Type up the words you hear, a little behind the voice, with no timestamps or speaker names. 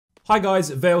Hi guys,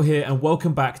 Vale here and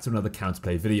welcome back to another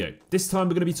counterplay video. This time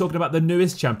we're going to be talking about the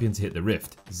newest champion to hit the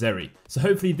rift, Zeri. So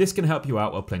hopefully this can help you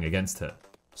out while playing against her.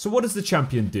 So what does the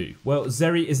champion do? Well,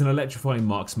 Zeri is an electrifying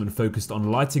marksman focused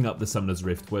on lighting up the summoner's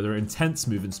rift with her intense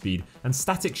movement speed and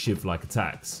static shiv-like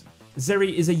attacks.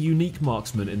 Zeri is a unique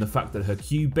marksman in the fact that her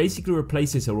Q basically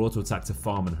replaces her auto attack to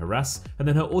farm and harass, and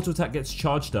then her auto attack gets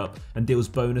charged up and deals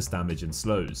bonus damage and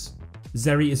slows.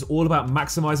 Zeri is all about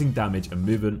maximizing damage and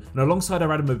movement, and alongside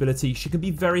her added mobility, she can be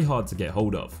very hard to get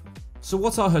hold of. So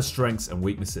what are her strengths and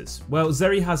weaknesses? Well,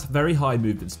 Zeri has very high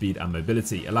movement speed and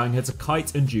mobility, allowing her to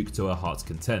kite and juke to her heart's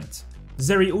content.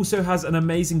 Zeri also has an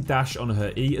amazing dash on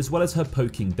her E as well as her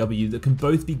poking W that can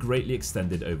both be greatly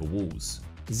extended over walls.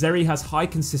 Zeri has high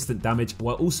consistent damage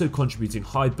while also contributing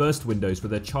high burst windows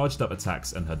with her charged up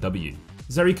attacks and her W.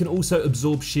 Zeri can also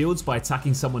absorb shields by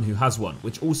attacking someone who has one,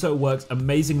 which also works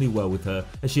amazingly well with her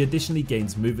as she additionally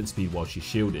gains movement speed while she's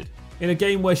shielded. In a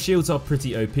game where shields are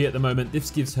pretty OP at the moment,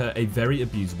 this gives her a very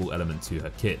abusable element to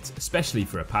her kit, especially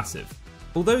for a passive.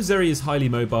 Although Zeri is highly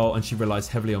mobile and she relies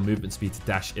heavily on movement speed to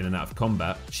dash in and out of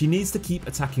combat, she needs to keep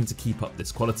attacking to keep up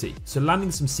this quality, so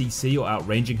landing some CC or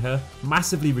outranging her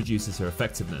massively reduces her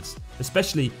effectiveness,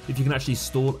 especially if you can actually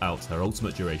stall out her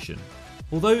ultimate duration.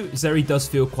 Although Zeri does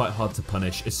feel quite hard to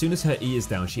punish, as soon as her E is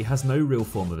down she has no real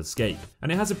form of escape,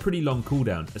 and it has a pretty long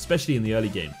cooldown, especially in the early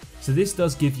game, so this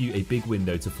does give you a big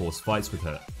window to force fights with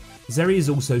her. Zeri is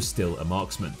also still a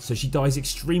marksman, so she dies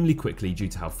extremely quickly due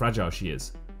to how fragile she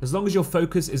is. As long as your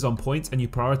focus is on point and you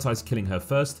prioritize killing her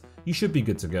first, you should be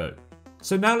good to go.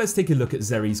 So now let's take a look at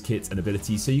Zeri's kit and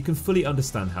abilities so you can fully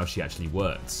understand how she actually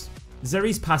works.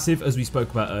 Zeri's passive, as we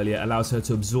spoke about earlier, allows her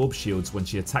to absorb shields when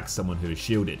she attacks someone who is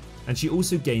shielded, and she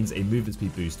also gains a movement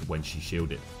speed boost when she's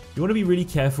shielded. You want to be really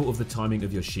careful of the timing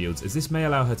of your shields as this may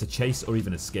allow her to chase or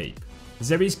even escape.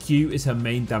 Zeri's Q is her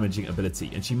main damaging ability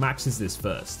and she maxes this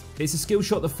first. It's a skill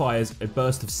shot that fires a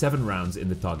burst of 7 rounds in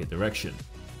the target direction.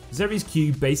 Zeri's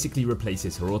Q basically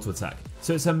replaces her auto attack,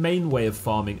 so it's her main way of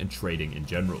farming and trading in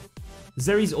general.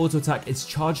 Zeri's auto attack is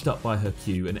charged up by her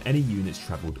Q and any units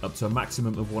travelled up to a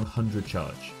maximum of 100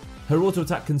 charge. Her auto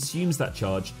attack consumes that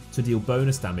charge to deal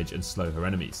bonus damage and slow her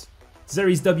enemies.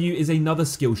 Zeri's W is another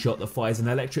skill shot that fires an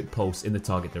electric pulse in the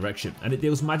target direction, and it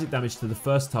deals magic damage to the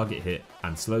first target hit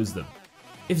and slows them.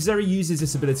 If Zeri uses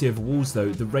this ability over walls though,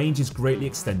 the range is greatly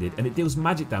extended and it deals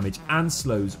magic damage and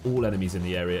slows all enemies in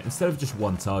the area instead of just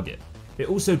one target. It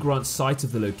also grants sight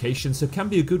of the location, so can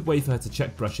be a good way for her to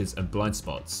check brushes and blind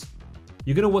spots.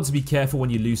 You're going to want to be careful when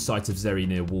you lose sight of Zeri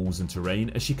near walls and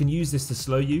terrain, as she can use this to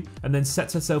slow you and then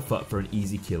sets herself up for an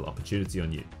easy kill opportunity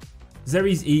on you.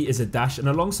 Zeri's E is a dash, and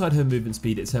alongside her movement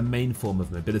speed it's her main form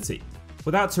of mobility.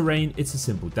 Without terrain it's a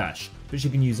simple dash, but she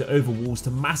can use it over walls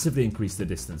to massively increase the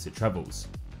distance it travels.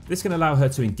 This can allow her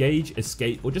to engage,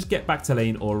 escape or just get back to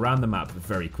lane or around the map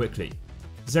very quickly.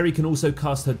 Zeri can also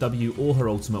cast her W or her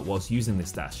ultimate whilst using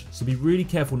this dash, so be really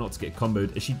careful not to get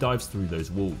comboed as she dives through those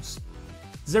walls.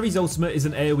 Zeri's ultimate is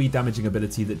an AoE damaging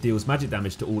ability that deals magic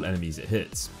damage to all enemies it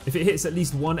hits. If it hits at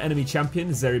least one enemy champion,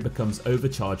 Zeri becomes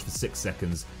overcharged for 6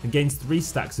 seconds and gains 3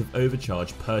 stacks of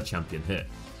overcharge per champion hit.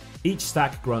 Each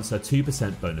stack grants her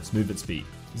 2% bonus movement speed.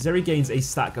 Zeri gains a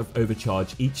stack of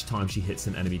overcharge each time she hits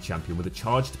an enemy champion with a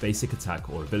charged basic attack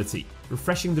or ability,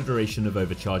 refreshing the duration of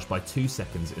overcharge by 2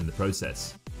 seconds in the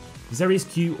process. Zeri's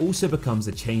Q also becomes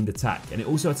a chained attack, and it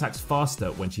also attacks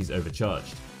faster when she's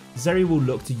overcharged. Zeri will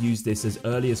look to use this as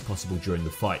early as possible during the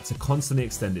fight to constantly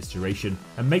extend its duration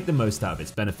and make the most out of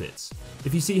its benefits.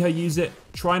 If you see her use it,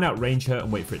 try and outrange her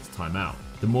and wait for it to time out.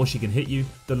 The more she can hit you,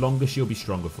 the longer she'll be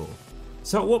stronger for.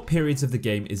 So at what periods of the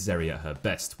game is Zeri at her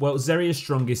best? Well, Zeri is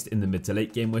strongest in the mid to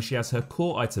late game where she has her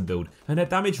core item build and her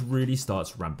damage really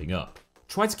starts ramping up.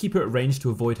 Try to keep her at range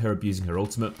to avoid her abusing her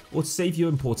ultimate or to save your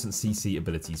important CC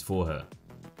abilities for her.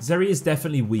 Zeri is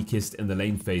definitely weakest in the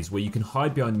lane phase where you can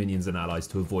hide behind minions and allies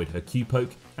to avoid her Q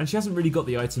poke, and she hasn't really got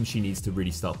the items she needs to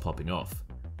really start popping off.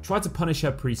 Try to punish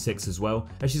her pre-6 as well,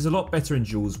 as she's a lot better in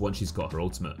duels once she's got her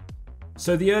ultimate.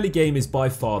 So the early game is by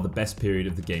far the best period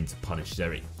of the game to punish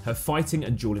Zeri. Her fighting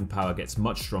and dueling power gets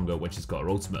much stronger when she's got her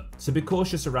ultimate, so be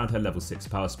cautious around her level 6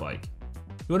 power spike.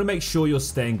 You want to make sure you're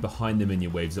staying behind the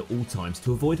minion waves at all times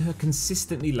to avoid her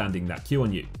consistently landing that Q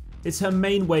on you. It's her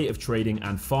main way of trading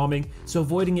and farming, so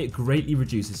avoiding it greatly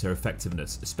reduces her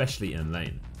effectiveness, especially in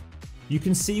lane. You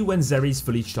can see when Zeri's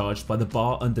fully charged by the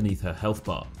bar underneath her health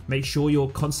bar. Make sure you're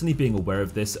constantly being aware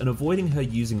of this and avoiding her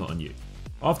using it on you.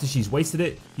 After she's wasted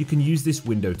it, you can use this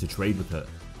window to trade with her.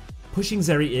 Pushing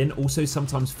Zeri in also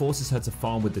sometimes forces her to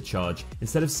farm with the charge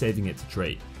instead of saving it to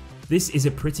trade. This is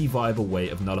a pretty viable way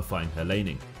of nullifying her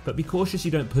laning, but be cautious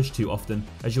you don't push too often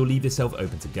as you'll leave yourself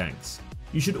open to ganks.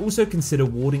 You should also consider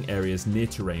warding areas near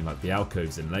terrain like the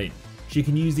alcoves in lane. She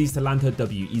can use these to land her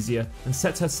W easier and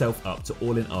set herself up to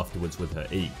all in afterwards with her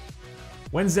E.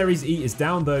 When Zeri's E is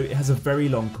down though, it has a very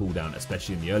long cooldown,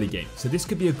 especially in the early game, so this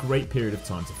could be a great period of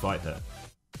time to fight her.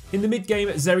 In the mid game,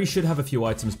 Zeri should have a few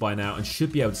items by now and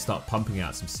should be able to start pumping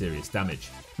out some serious damage.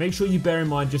 Make sure you bear in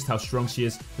mind just how strong she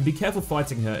is and be careful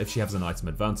fighting her if she has an item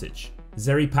advantage.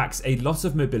 Zeri packs a lot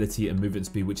of mobility and movement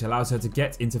speed which allows her to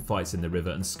get into fights in the river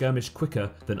and skirmish quicker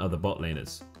than other bot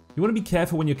laners. You want to be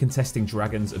careful when you're contesting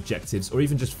dragons, objectives, or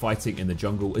even just fighting in the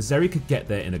jungle, as Zeri could get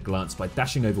there in a glance by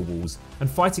dashing over walls and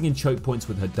fighting in choke points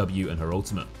with her W and her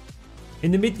ultimate.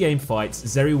 In the mid game fights,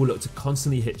 Zeri will look to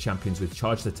constantly hit champions with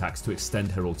charged attacks to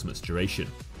extend her ultimate's duration.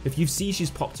 If you see she's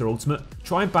popped her ultimate,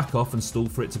 try and back off and stall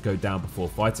for it to go down before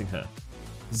fighting her.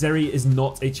 Zeri is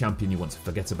not a champion you want to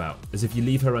forget about, as if you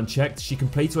leave her unchecked, she can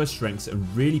play to her strengths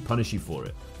and really punish you for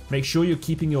it. Make sure you're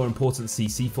keeping your important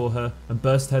CC for her and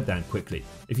burst her down quickly.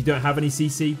 If you don't have any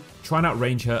CC, try and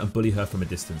outrange her and bully her from a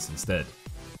distance instead.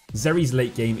 Zeri's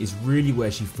late game is really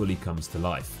where she fully comes to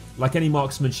life. Like any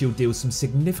marksman, she'll deal some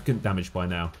significant damage by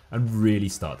now and really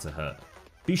start to hurt.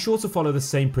 Be sure to follow the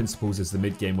same principles as the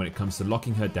mid game when it comes to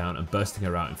locking her down and bursting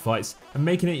her out in fights and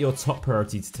making it your top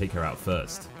priority to take her out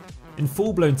first. In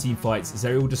full-blown team fights,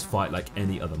 Zeri will just fight like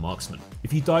any other marksman.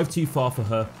 If you dive too far for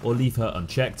her or leave her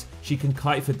unchecked, she can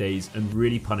kite for days and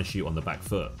really punish you on the back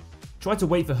foot. Try to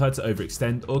wait for her to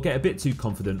overextend or get a bit too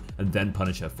confident and then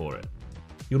punish her for it.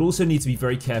 You'll also need to be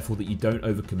very careful that you don't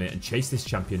overcommit and chase this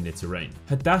champion near terrain.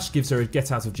 Her dash gives her a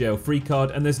get out of jail free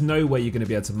card and there's no way you're going to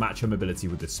be able to match her mobility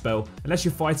with this spell unless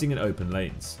you're fighting in open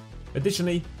lanes.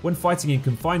 Additionally, when fighting in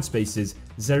confined spaces,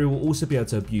 Zeri will also be able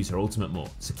to abuse her ultimate more,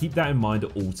 so keep that in mind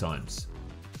at all times.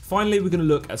 Finally, we're going to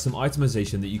look at some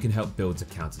itemization that you can help build to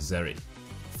counter Zeri.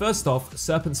 First off,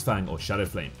 Serpent's Fang or Shadow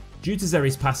Flame. Due to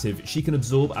Zeri's passive, she can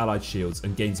absorb allied shields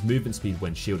and gains movement speed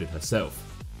when shielded herself.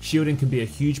 Shielding can be a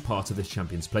huge part of this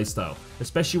champion's playstyle,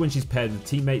 especially when she's paired with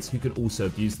teammates who can also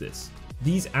abuse this.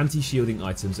 These anti-shielding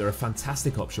items are a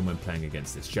fantastic option when playing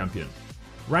against this champion.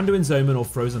 Randuin's Omen or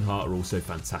Frozen Heart are also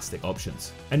fantastic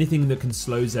options. Anything that can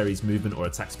slow Zeri's movement or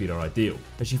attack speed are ideal,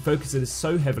 as she focuses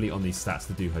so heavily on these stats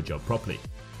to do her job properly.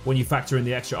 When you factor in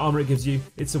the extra armor it gives you,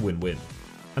 it's a win-win.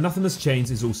 Anathema's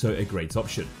Chains is also a great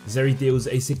option. Zeri deals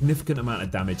a significant amount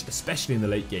of damage, especially in the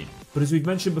late game, but as we've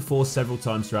mentioned before several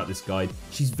times throughout this guide,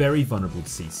 she's very vulnerable to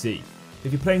CC.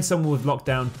 If you're playing someone with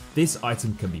lockdown, this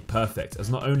item can be perfect, as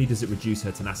not only does it reduce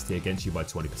her tenacity against you by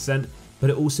 20%, but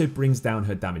it also brings down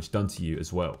her damage done to you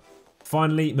as well.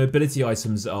 Finally, mobility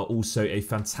items are also a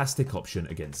fantastic option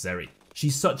against Zeri.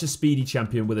 She's such a speedy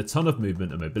champion with a ton of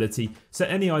movement and mobility, so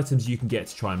any items you can get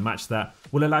to try and match that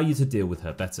will allow you to deal with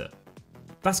her better.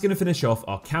 That's going to finish off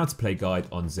our counterplay guide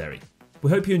on Zeri.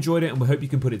 We hope you enjoyed it and we hope you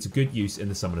can put it to good use in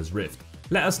the Summoner's Rift.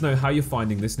 Let us know how you're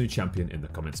finding this new champion in the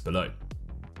comments below.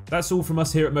 That's all from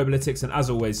us here at Mobalytics, and as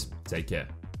always, take care.